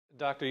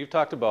Doctor, you've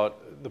talked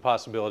about the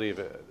possibility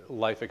of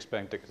life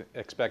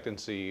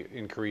expectancy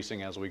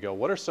increasing as we go.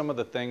 What are some of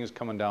the things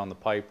coming down the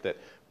pipe that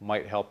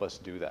might help us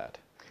do that?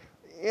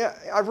 Yeah,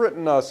 I've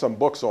written some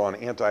books on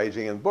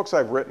anti-aging, and books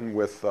I've written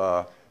with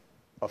a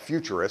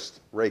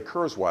futurist, Ray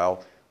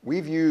Kurzweil.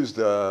 We've used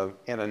an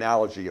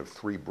analogy of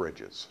three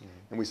bridges.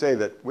 And we say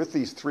that with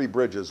these three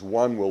bridges,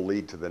 one will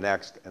lead to the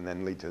next and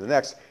then lead to the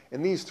next.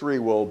 And these three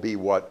will be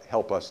what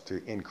help us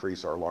to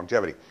increase our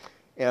longevity.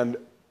 And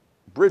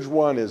bridge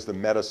one is the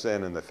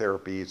medicine and the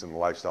therapies and the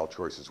lifestyle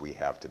choices we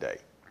have today.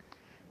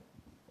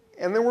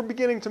 And then we're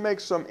beginning to make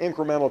some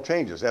incremental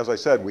changes. As I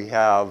said, we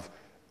have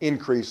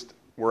increased,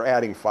 we're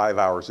adding 5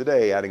 hours a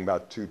day, adding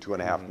about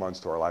 2.5 months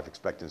to our life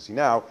expectancy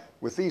now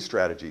with these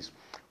strategies.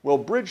 Well,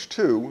 bridge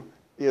two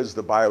is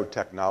the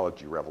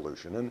biotechnology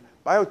revolution. And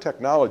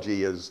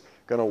biotechnology is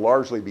going to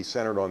largely be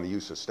centered on the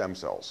use of stem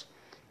cells.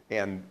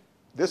 And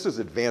this is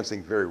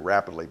advancing very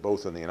rapidly,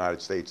 both in the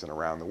United States and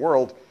around the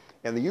world.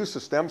 And the use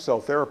of stem cell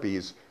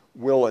therapies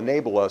will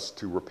enable us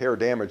to repair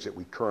damage that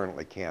we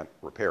currently can't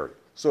repair.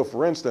 So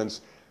for instance,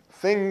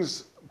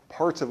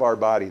 parts of our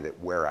body that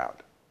wear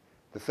out,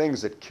 the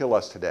things that kill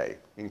us today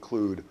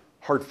include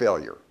heart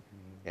failure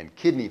and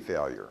kidney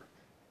failure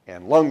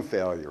and lung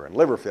failure and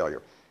liver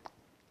failure.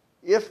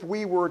 If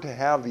we were to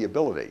have the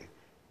ability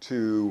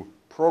to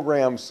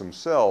program some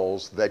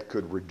cells that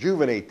could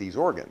rejuvenate these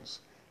organs,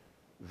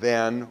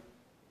 then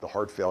the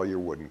heart failure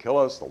wouldn't kill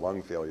us, the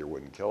lung failure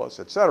wouldn't kill us,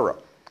 etc.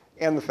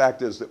 And the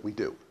fact is that we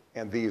do,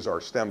 and these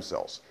are stem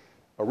cells.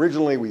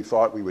 Originally, we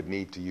thought we would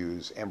need to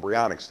use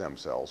embryonic stem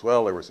cells.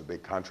 Well, there was a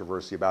big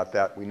controversy about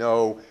that, we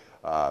know.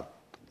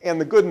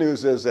 And the good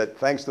news is that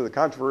thanks to the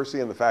controversy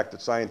and the fact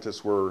that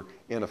scientists were,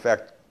 in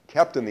effect,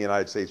 kept in the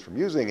United States from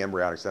using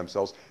embryonic stem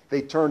cells,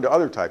 they turned to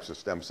other types of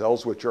stem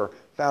cells, which are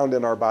found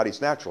in our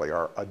bodies naturally,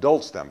 our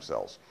adult stem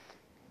cells.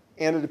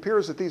 And it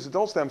appears that these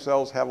adult stem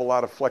cells have a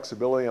lot of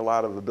flexibility and a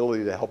lot of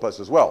ability to help us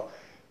as well.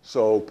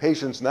 So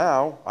patients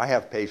now, I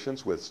have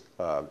patients with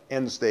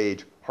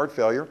end-stage heart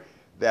failure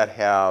that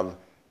have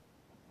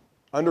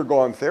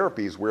undergone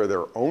therapies where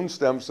their own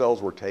stem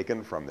cells were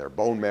taken from their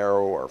bone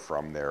marrow or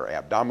from their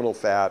abdominal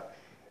fat,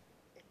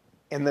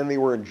 and then they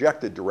were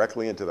injected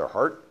directly into their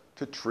heart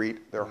to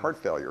treat their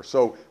heart failure.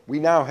 So we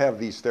now have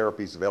these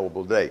therapies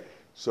available today.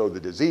 So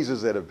the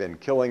diseases that have been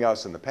killing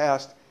us in the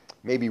past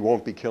maybe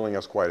won't be killing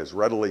us quite as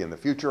readily in the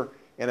future,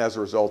 and as a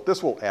result,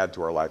 this will add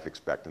to our life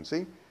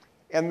expectancy.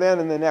 And then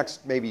in the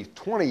next maybe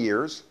 20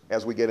 years,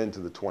 as we get into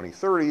the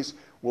 2030s,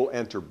 we'll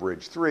enter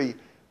bridge three,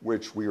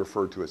 which we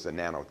refer to as the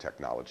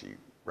nanotechnology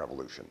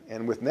revolution.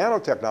 And with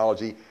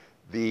nanotechnology,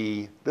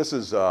 this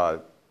is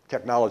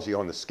technology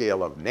on the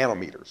scale of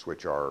nanometers,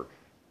 which are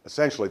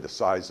essentially the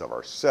size of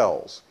our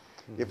cells.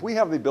 If we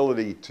have the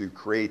ability to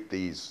create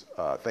these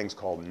things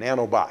called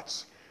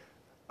nanobots,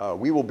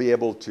 we will be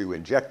able to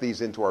inject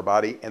these into our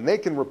body, and they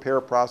can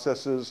repair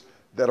processes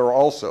that are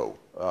also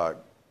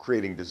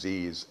creating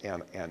disease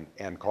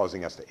and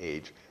causing us to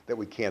age that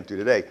we can't do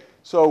today.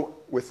 So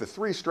with the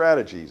three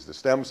strategies, the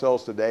stem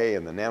cells today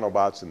and the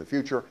nanobots in the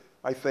future,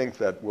 I think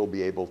that we'll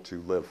be able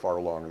to live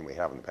far longer than we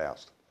have in the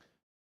past.